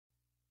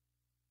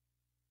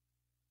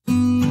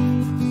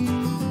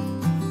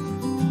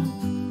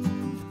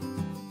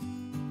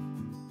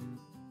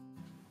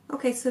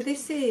Okay, so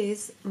this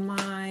is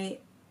my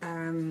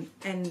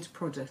end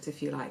product,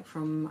 if you like,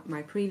 from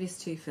my previous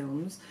two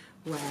films,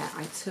 where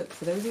I took,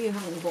 for those of you who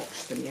haven't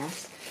watched them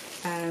yet,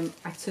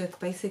 I took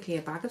basically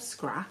a bag of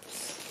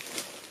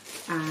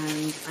scraps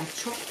and I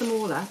chopped them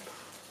all up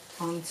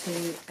onto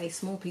a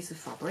small piece of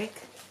fabric.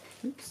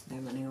 Oops, they're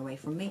running away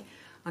from me.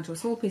 Onto a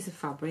small piece of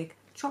fabric,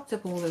 chopped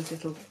up all those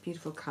little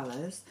beautiful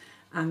colours,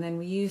 and then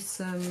we used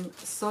some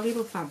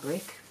soluble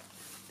fabric,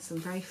 some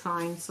very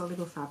fine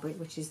soluble fabric,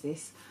 which is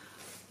this,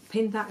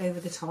 pinned that over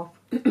the top,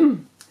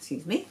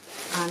 excuse me,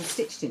 and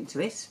stitched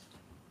into it.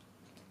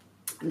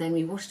 And then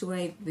we washed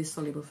away the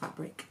soluble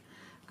fabric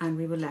and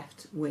we were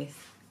left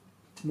with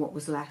what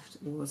was left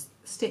was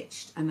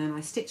stitched. And then I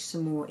stitched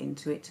some more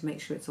into it to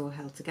make sure it's all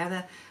held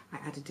together. I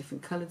added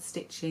different coloured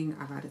stitching.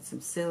 I've added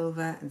some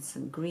silver and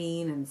some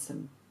green and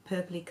some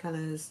purpley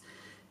colours.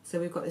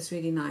 So we've got this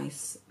really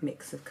nice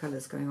mix of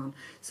colours going on.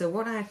 So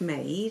what I've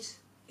made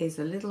is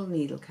a little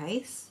needle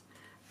case,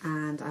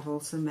 and I've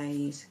also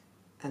made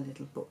a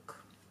little book,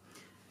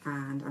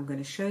 and I'm going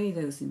to show you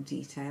those in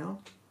detail,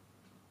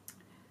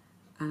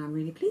 and I'm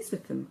really pleased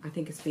with them. I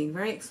think it's been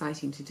very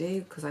exciting to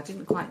do because I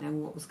didn't quite know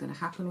what was going to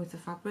happen with the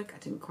fabric. I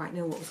didn't quite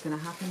know what was going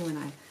to happen when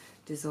I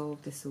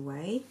dissolved this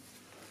away,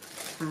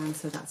 and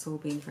so that's all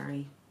been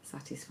very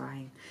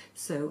satisfying.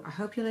 So I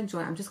hope you'll enjoy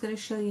it. I'm just going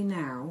to show you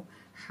now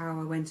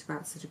how I went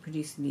about sort of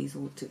producing these,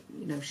 or to,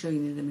 you know,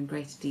 showing you them in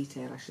greater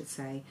detail, I should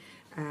say.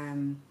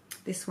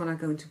 This one I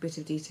go into a bit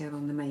of detail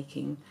on the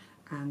making,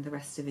 and the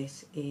rest of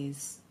it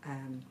is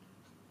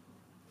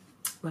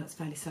well, it's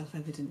fairly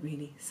self-evident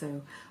really.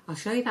 So I'll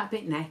show you that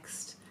bit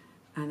next,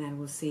 and then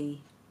we'll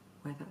see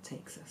where that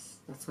takes us.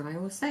 That's what I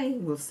always say,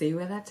 we'll see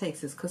where that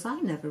takes us, because I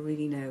never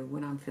really know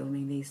when I'm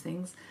filming these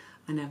things.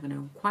 I never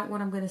know quite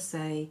what I'm going to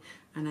say,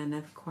 and I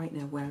never quite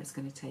know where it's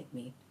going to take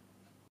me.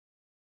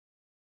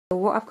 So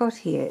what I've got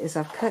here is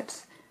I've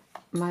cut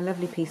my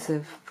lovely piece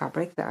of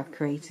fabric that I've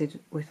created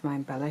with my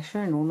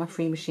embellisher and all my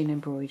free machine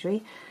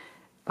embroidery.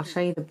 I'll show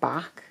you the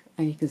back,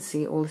 and you can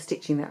see all the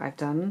stitching that I've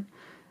done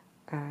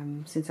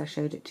since I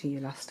showed it to you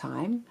last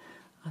time.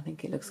 I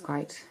think it looks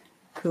quite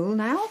cool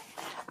now,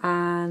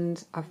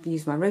 and I've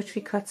used my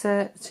rotary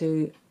cutter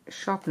to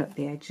sharpen up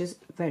the edges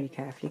very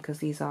carefully because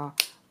these are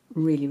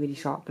really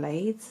sharp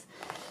blades,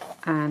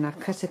 and I've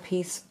cut a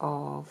piece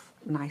of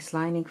nice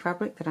lining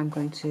fabric that I'm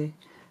going to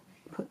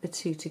put the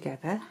two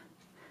together,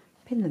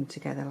 pin them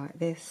together like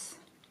this,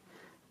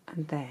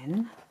 and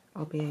then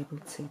I'll be able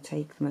to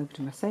take them over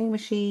to my sewing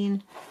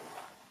machine,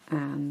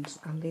 and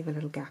I'll leave a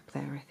little gap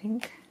there, I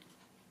think.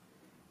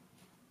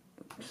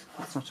 Oops,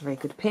 that's not a very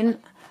good pin,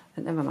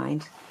 but never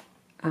mind.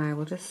 I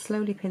will just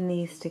slowly pin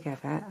these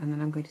together, and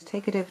then I'm going to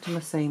take it over to my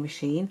sewing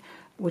machine,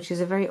 which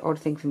is a very odd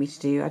thing for me to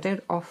do. I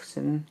don't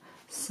often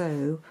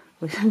sew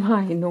with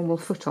my normal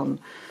foot on,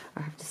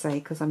 I have to say,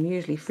 because I'm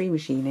usually free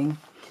machining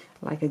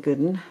like a good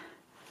one,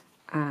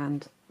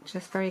 and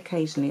just very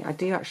occasionally I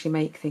do actually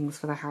make things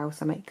for the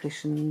house. I make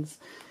cushions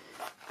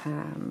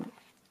and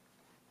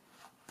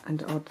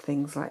odd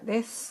things like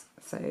this,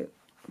 so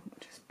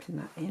just pin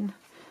that in.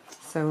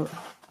 So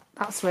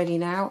that's ready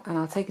now, and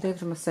I'll take it over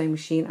to my sewing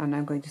machine, and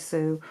I'm going to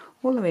sew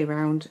all the way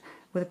around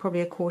with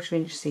probably a 1/4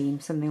 inch seam,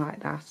 something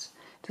like that.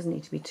 It doesn't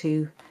need to be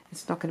too,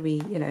 it's not going to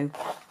be, you know,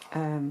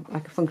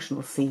 like a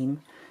functional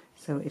seam,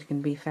 so it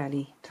can be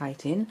fairly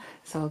tight in.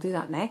 So I'll do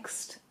that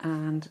next,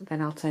 and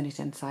then I'll turn it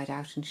inside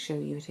out and show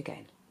you it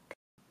again.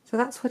 So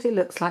that's what it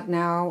looks like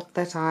now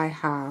that I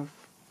have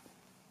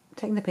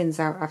taken the pins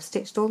out. I've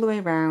stitched all the way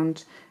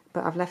around,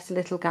 but I've left a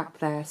little gap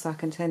there so I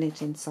can turn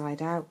it inside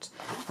out.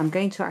 I'm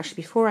going to actually,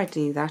 before I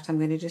do that, I'm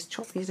going to just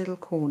chop these little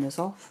corners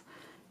off,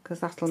 because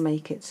that'll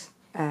make it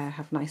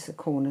have nicer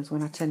corners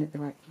when I turn it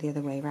the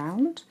other way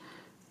around.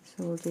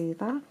 So we'll do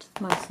that,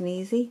 nice and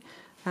easy.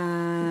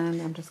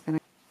 And I'm just going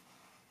to,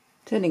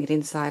 turning it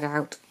inside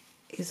out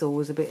is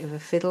always a bit of a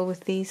fiddle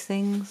with these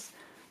things,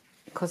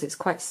 because it's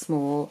quite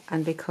small,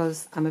 and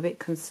because I'm a bit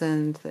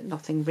concerned that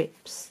nothing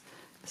rips,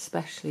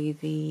 especially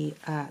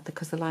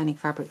because the lining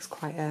fabric's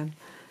quite a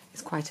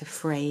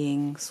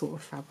fraying sort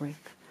of fabric.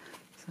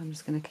 So I'm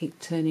just going to keep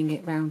turning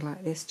it round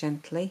like this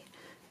gently,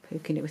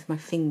 poking it with my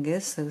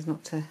fingers so as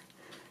not to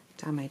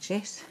damage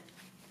it,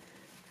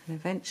 and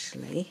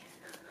eventually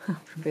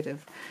after a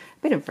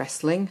bit of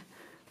wrestling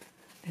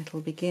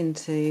it'll begin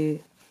to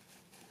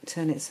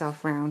turn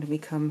itself round and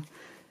become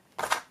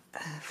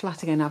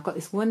flat again. I've got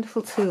this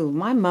wonderful tool.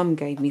 My mum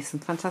gave me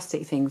some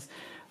fantastic things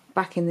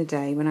back in the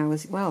day when I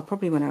was, well,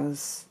 probably when I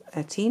was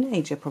a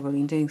teenager, probably,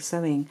 and doing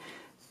sewing.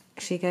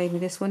 She gave me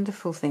this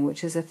wonderful thing,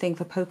 which is a thing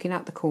for poking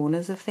out the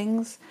corners of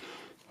things,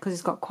 because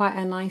it's got quite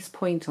a nice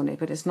point on it,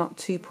 but it's not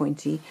too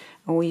pointy.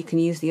 Or you can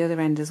use the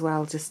other end as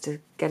well just to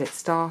get it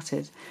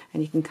started,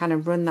 and you can kind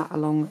of run that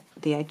along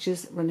the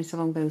edges, run it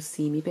along those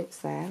seamy bits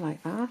there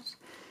like that.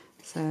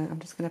 So I'm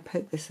just going to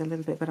poke this a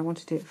little bit, but I want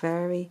to do it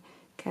very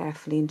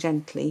carefully and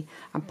gently.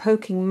 I'm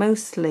poking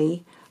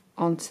mostly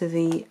onto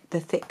the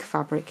thick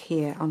fabric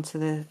here, onto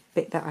the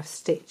bit that I've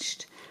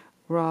stitched,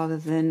 rather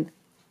than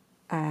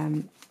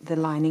the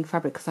lining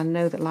fabric, because I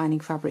know that lining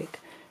fabric,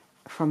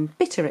 from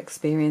bitter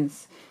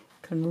experience,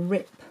 can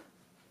rip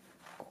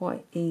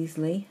quite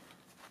easily.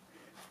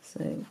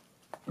 So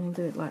I'll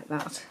do it like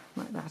that,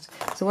 like that.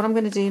 So what I'm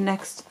going to do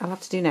next, I'll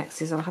have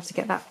to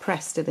get that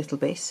pressed a little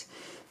bit.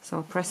 So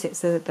I'll press it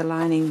so that the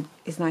lining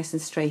is nice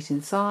and straight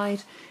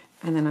inside,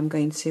 and then I'm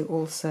going to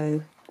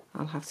also,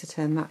 I'll have to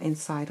turn that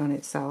inside on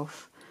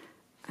itself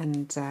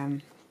and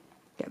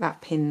get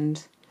that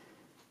pinned.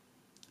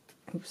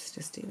 Oops,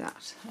 just do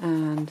that,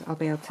 and I'll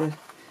be able to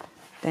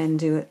then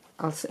do it.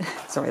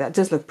 Sorry, that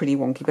does look pretty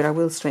wonky, but I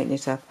will straighten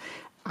it up.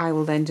 I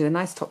will then do a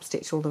nice top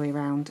stitch all the way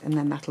around, and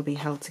then that'll be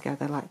held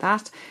together like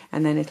that,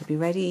 and then it'll be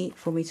ready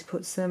for me to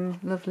put some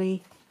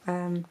lovely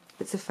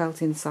bits of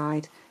felt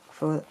inside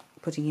for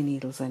putting your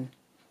needles in.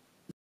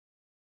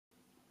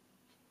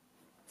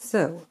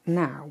 So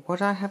now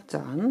what I have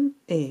done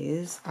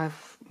is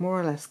I've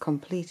more or less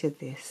completed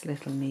this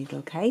little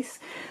needle case.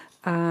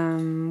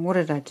 What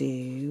did I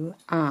do?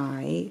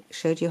 I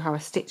showed you how I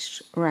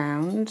stitched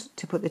round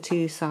to put the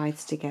two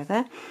sides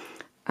together,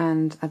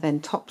 and I then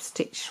top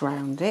stitched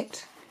round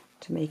it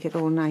to make it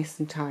all nice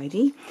and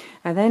tidy.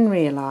 I then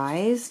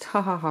realised,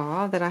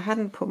 that I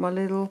hadn't put my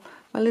little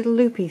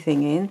loopy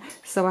thing in,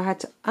 so I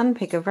had to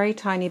unpick a very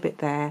tiny bit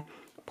there,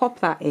 pop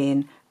that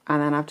in,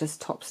 and then I've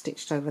just top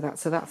stitched over that,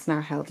 so that's now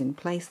held in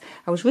place.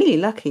 I was really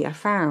lucky. I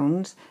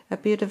found a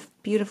bit of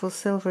beautiful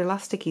silver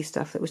elasticy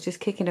stuff that was just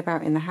kicking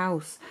about in the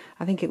house.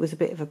 I think it was a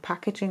bit of a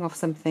packaging of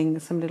something,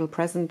 some little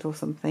present or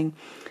something,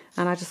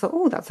 and I just thought,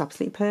 oh, that's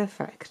absolutely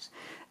perfect.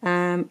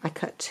 I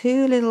cut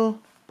two little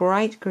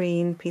bright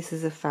green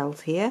pieces of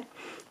felt here.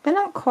 They're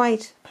not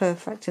quite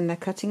perfect in their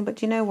cutting,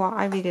 but you know what,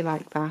 I really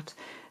like that.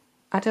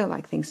 I don't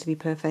like things to be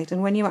perfect,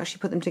 and when you actually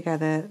put them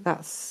together,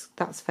 that's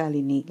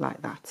fairly neat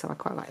like that, so I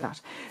quite like that.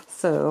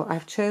 So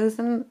I've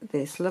chosen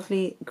this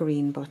lovely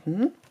green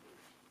button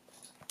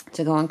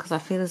to go on because I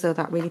feel as though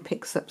that really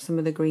picks up some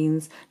of the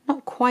greens.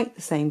 Not quite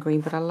the same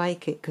green, but I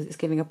like it because it's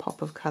giving a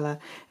pop of colour,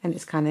 and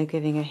it's kind of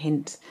giving a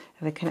hint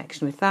of a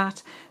connection with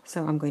that.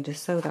 So I'm going to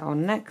sew that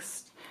on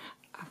next.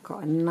 I've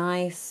got a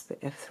nice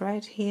bit of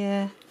thread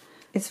here.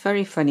 It's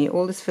very funny,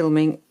 all this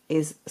filming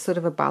is sort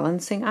of a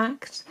balancing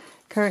act.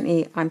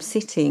 Currently I'm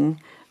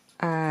sitting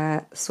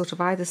sort of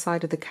either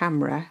side of the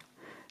camera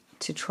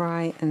to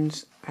try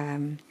and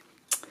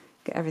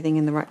get everything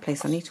in the right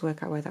place. I need to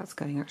work out where that's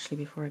going actually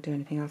before I do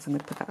anything else. I'm going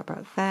to put that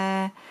about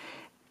there.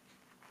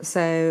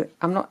 So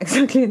I'm not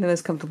exactly in the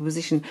most comfortable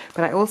position,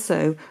 but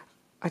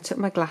I took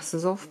my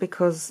glasses off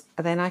because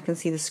then I can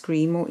see the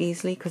screen more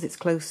easily because it's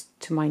close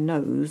to my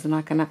nose, and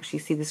I can actually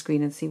see the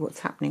screen and see what's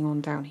happening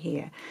on down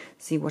here,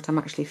 see what I'm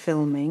actually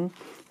filming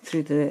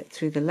through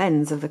the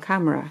lens of the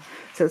camera.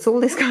 So it's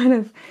all this kind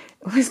of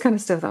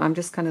stuff that I'm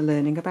just kind of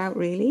learning about,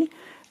 really.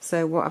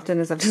 So what I've done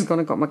is I've just gone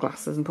and got my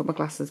glasses and put my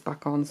glasses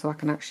back on so I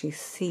can actually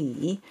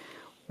see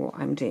what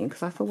I'm doing,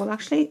 because I thought, well,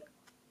 actually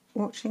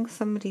watching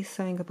somebody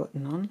sewing a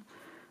button on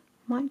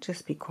might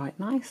just be quite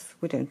nice.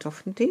 We don't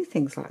often do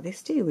things like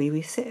this, do we?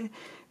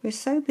 We're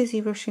so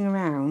busy rushing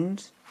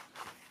around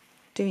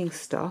doing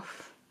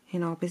stuff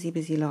in our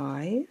busy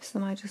lives,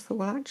 and I just thought,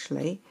 well,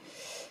 actually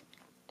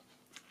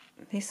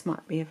this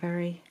might be a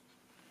very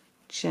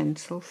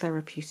gentle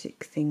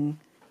therapeutic thing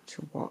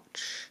to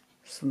watch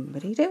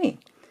somebody doing.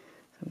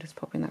 So I'm just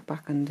popping that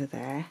back under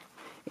there.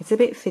 It's a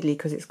bit fiddly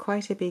because it's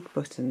quite a big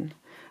button,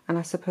 and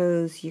I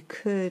suppose you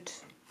could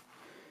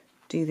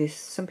do this.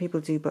 Some people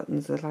do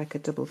buttons with like a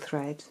double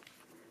thread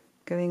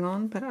going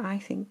on, but I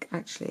think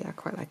actually I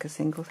quite like a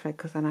single thread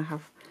because then I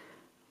have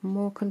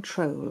more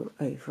control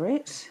over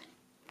it,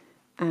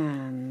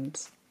 and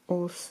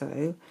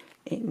also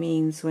it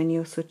means when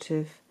you're sort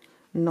of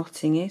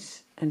knotting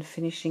it and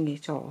finishing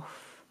it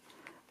off,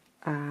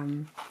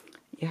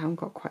 you haven't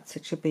got quite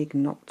such a big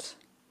knot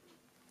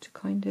to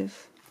kind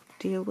of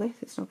deal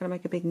with. It's not going to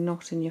make a big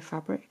knot in your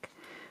fabric.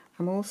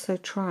 I'm also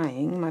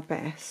trying my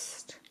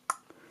best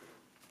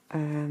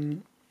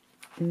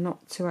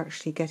not to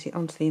actually get it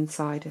onto the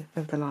inside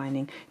of the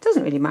lining. It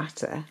doesn't really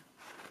matter.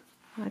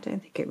 I don't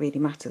think it really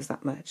matters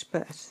that much,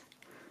 but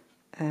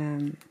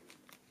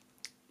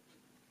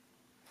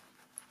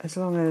as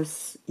long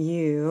as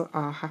you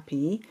are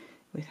happy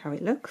with how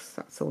it looks,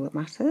 that's all that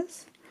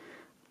matters.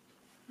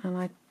 And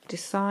I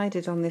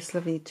decided on this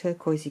lovely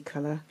turquoisey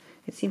colour.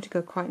 It seemed to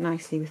go quite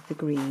nicely with the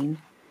green,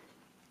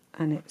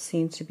 and it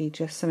seemed to be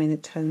just something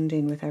that toned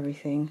in with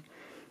everything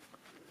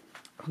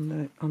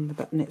on the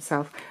button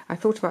itself. I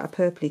thought about a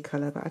purpley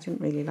colour, but I didn't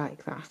really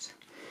like that.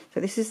 So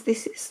this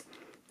is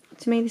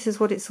to me, this is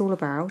what it's all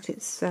about.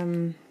 It's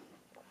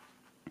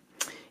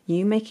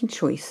you making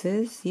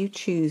choices, you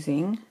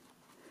choosing,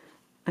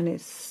 and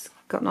it's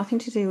got nothing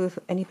to do with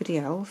anybody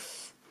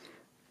else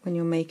when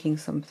you're making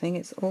something.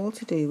 It's all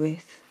to do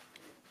with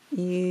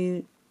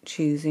you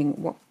choosing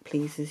what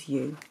pleases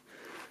you.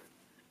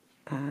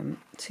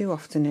 Too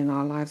often in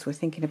our lives we're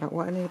thinking about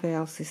what anybody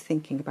else is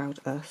thinking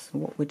about us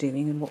and what we're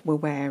doing and what we're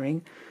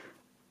wearing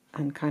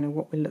and kind of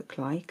what we look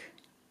like.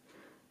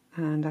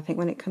 And I think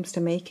when it comes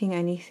to making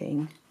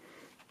anything,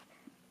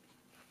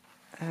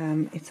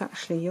 it's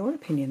actually your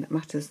opinion that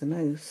matters the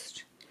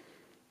most.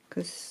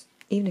 Because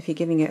even if you're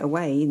giving it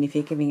away and if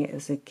you're giving it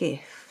as a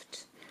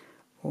gift,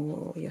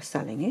 or you're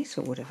selling it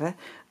or whatever,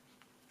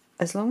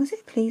 as long as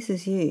it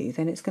pleases you,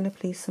 then it's going to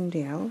please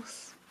somebody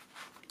else.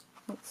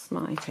 That's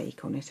my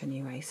take on it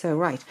anyway. So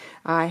right,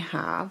 I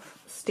have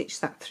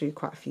stitched that through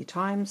quite a few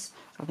times.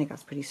 So I think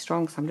that's pretty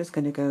strong, so I'm just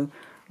going to go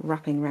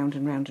wrapping round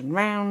and round and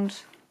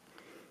round.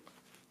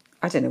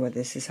 I don't know whether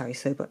this is how you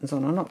sew buttons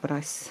on or not, but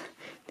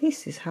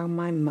this is how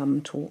my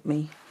mum taught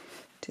me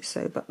to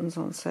sew buttons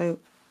on. So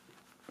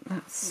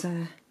that's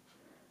a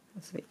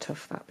bit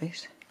tough, that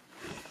bit.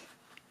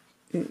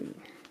 Ooh.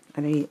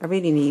 I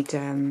really need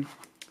to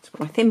put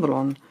my thimble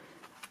on.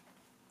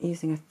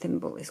 Using a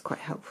thimble is quite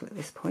helpful at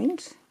this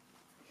point.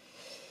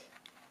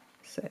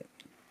 So,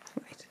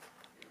 right,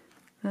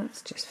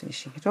 that's just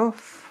finishing it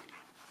off.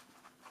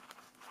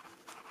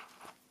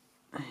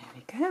 There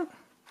we go.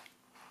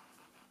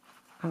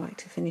 I like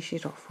to finish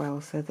it off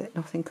well so that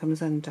nothing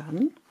comes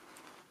undone.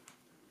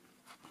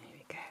 There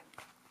we go.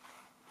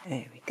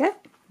 There we go.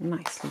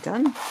 Nicely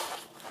done.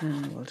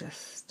 And we'll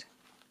just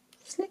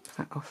snip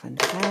that off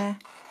under there.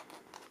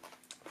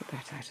 Put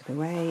that out of the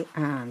way,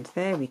 and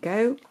there we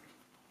go.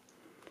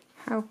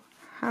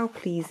 How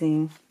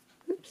pleasing,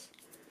 oops,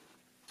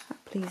 how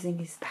pleasing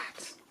is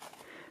that?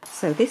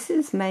 So this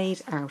is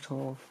made out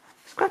of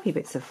scrappy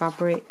bits of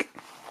fabric,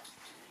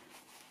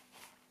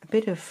 a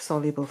bit of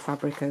soluble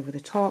fabric over the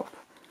top,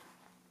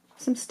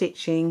 some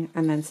stitching,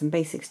 and then some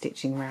basic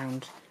stitching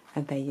round,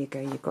 and there you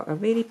go. You've got a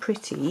really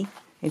pretty,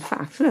 in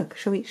fact, look,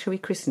 shall we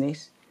christen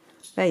it?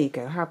 There you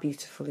go. How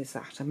beautiful is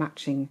that? A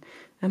matching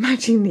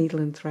needle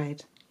and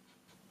thread.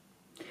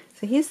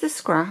 So here's the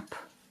scrap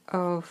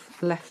of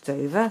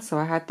leftover. So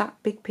I had that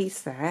big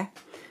piece there,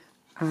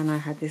 and I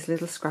had this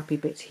little scrappy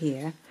bit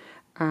here,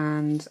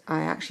 and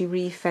I actually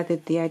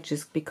re-feathered the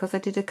edges because I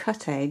did a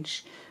cut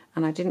edge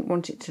and I didn't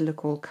want it to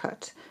look all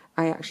cut.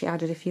 I actually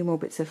added a few more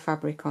bits of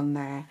fabric on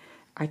there.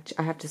 I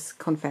have to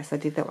confess I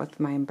did that with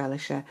my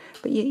embellisher,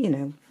 but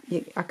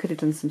I could have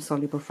done some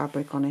soluble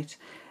fabric on it.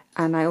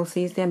 And I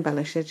also used the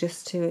embellisher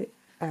just to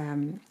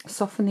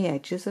soften the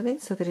edges of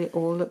it so that it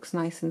all looks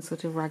nice and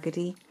sort of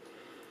raggedy.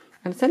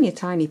 And it's only a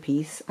tiny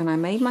piece, and I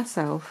made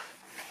myself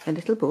a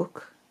little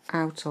book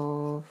out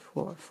of,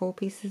 4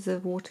 pieces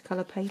of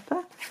watercolour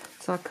paper.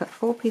 So I cut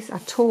 4 pieces, I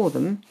tore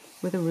them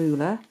with a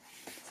ruler,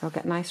 so I'll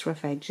get nice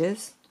rough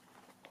edges.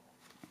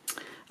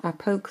 I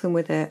poke them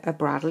with a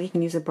bradawl. You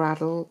can use a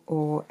bradawl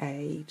or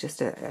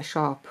just a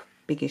sharp,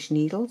 biggish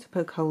needle to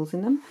poke holes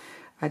in them.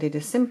 I did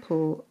a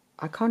simple,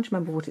 I can't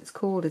remember what it's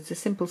called, it's a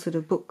simple sort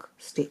of book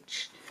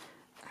stitch.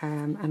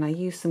 And I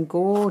used some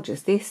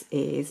gorgeous, this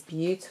is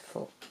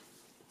beautiful.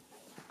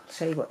 I'll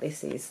show you what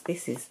this is.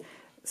 This is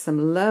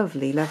some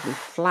lovely, lovely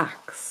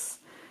flax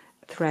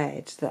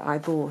thread that I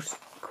bought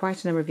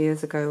quite a number of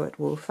years ago at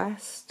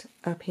Woolfest.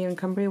 Up here in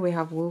Cumbria we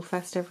have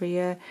Woolfest every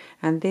year,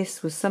 and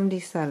this was somebody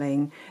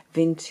selling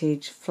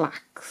vintage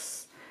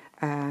flax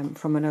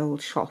from an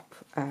old shop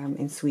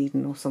in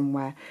Sweden or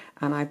somewhere,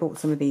 and I bought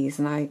some of these,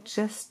 and I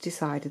just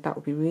decided that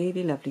would be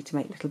really lovely to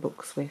make little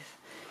books with.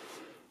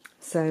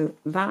 So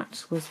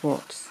that was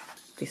what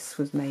this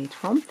was made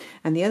from.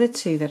 And the other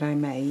two that I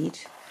made,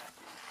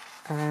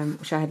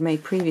 which I had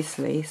made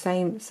previously,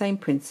 same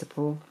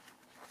principle.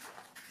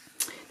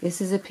 This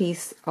is a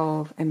piece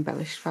of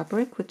embellished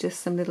fabric with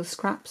just some little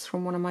scraps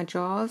from one of my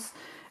jars.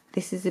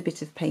 This is a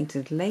bit of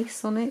painted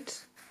lace on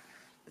it,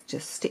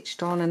 just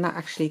stitched on, and that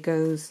actually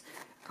goes,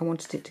 I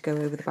wanted it to go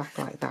over the back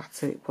like that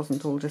so it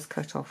wasn't all just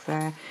cut off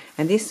there.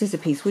 And this is a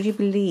piece, would you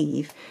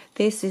believe,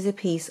 this is a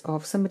piece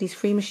of somebody's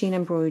free machine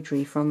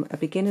embroidery from a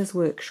beginner's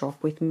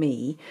workshop with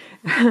me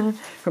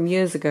from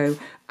years ago,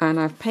 and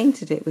I've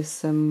painted it with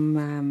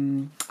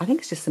some, I think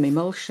it's just some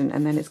emulsion,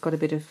 and then it's got a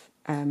bit of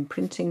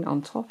printing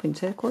on top in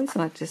turquoise,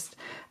 and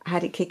I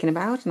had it kicking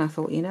about, and I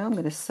thought, you know, I'm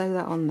going to sew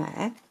that on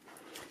there.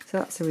 So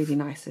that's a really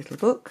nice little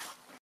book.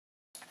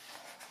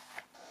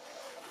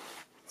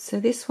 So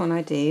this one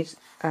I did,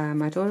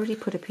 I'd already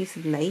put a piece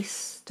of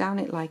lace down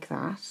it like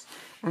that,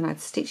 and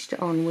I'd stitched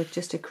it on with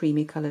just a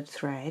creamy coloured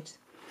thread.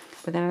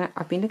 But then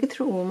I've been looking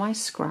through all my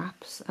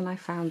scraps, and I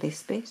found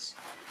this bit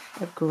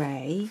of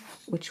grey,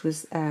 which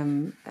was,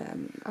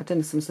 I'd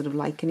done some sort of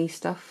lichen-y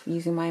stuff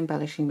using my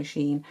embellishing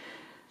machine.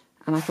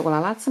 And I thought, well,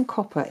 I'll add some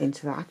copper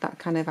into that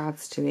kind of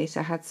adds to it.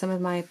 I had some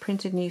of my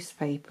printed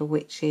newspaper,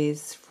 which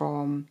is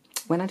from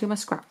when I do my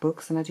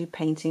scrapbooks and I do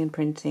painting and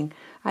printing,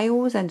 I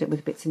always end up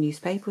with bits of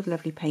newspaper with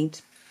lovely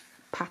paint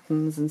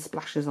patterns and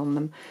splashes on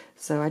them.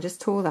 So I just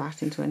tore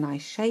that into a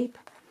nice shape.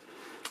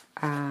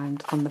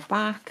 And on the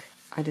back,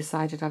 I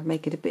decided I'd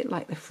make it a bit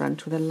like the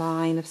front with a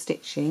line of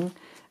stitching.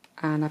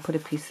 And I put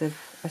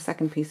a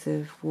second piece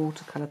of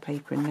watercolour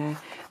paper in there.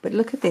 But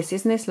look at this,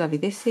 isn't this lovely?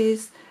 This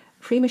is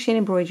free machine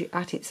embroidery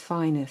at its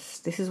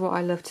finest. This is what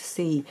I love to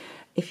see.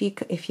 If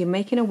you're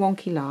making a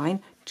wonky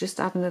line, just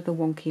add another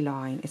wonky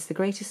line. It's the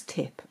greatest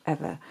tip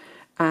ever.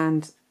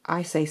 And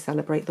I say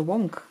celebrate the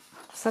wonk.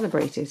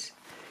 Celebrate it.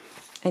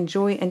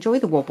 Enjoy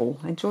the wobble.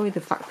 Enjoy the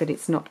fact that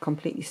it's not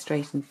completely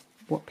straight and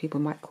what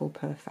people might call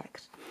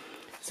perfect.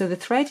 So the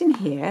thread in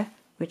here,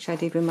 which I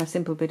did with my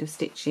simple bit of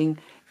stitching,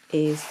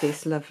 is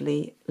this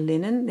lovely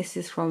linen. This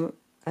is from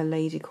a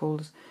lady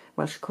called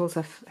well, she calls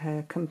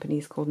her company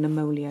is called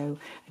Nemolio,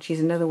 and she's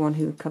another one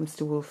who comes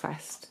to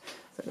Woolfest.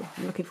 So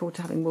I'm looking forward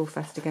to having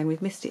Woolfest again.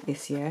 We've missed it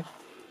this year,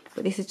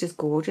 but this is just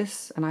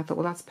gorgeous, and I thought,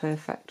 well, that's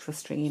perfect for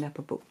stringing up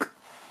a book.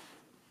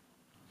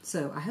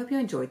 So I hope you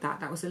enjoyed that.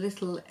 That was a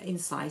little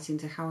insight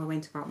into how I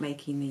went about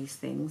making these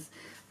things.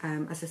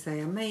 As I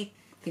say, I may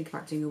think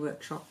about doing a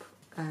workshop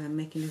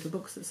making little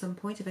books at some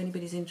point. If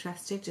anybody's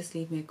interested, just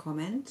leave me a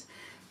comment.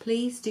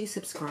 Please do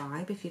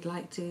subscribe. If you'd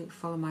like to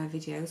follow my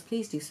videos,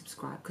 please do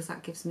subscribe, because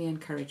that gives me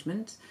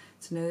encouragement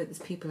to know that there's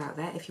people out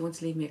there. If you want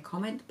to leave me a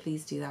comment,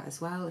 please do that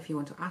as well. If you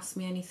want to ask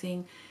me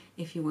anything,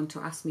 if you want to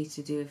ask me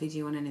to do a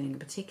video on anything in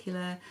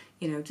particular,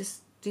 you know,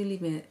 just do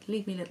leave me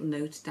a little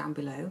note down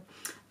below,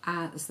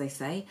 as they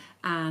say,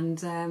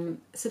 and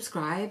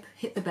subscribe,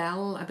 hit the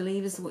bell, I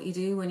believe is what you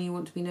do when you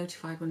want to be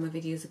notified when my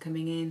videos are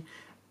coming in,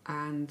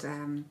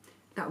 and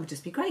that would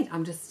just be great.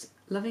 I'm just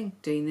loving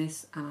doing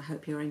this, and I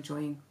hope you're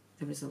enjoying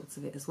the results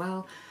of it as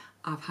well.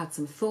 I've had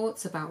some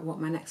thoughts about what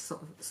my next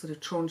sort of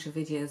tranche of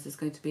videos is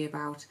going to be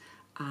about,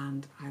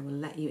 and I will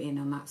let you in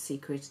on that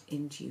secret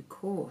in due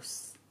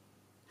course.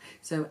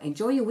 So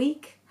enjoy your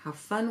week, have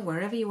fun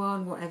wherever you are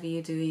and whatever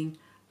you're doing,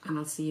 and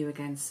I'll see you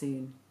again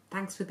soon.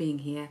 Thanks for being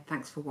here,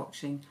 thanks for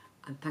watching,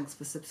 and thanks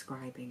for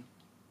subscribing.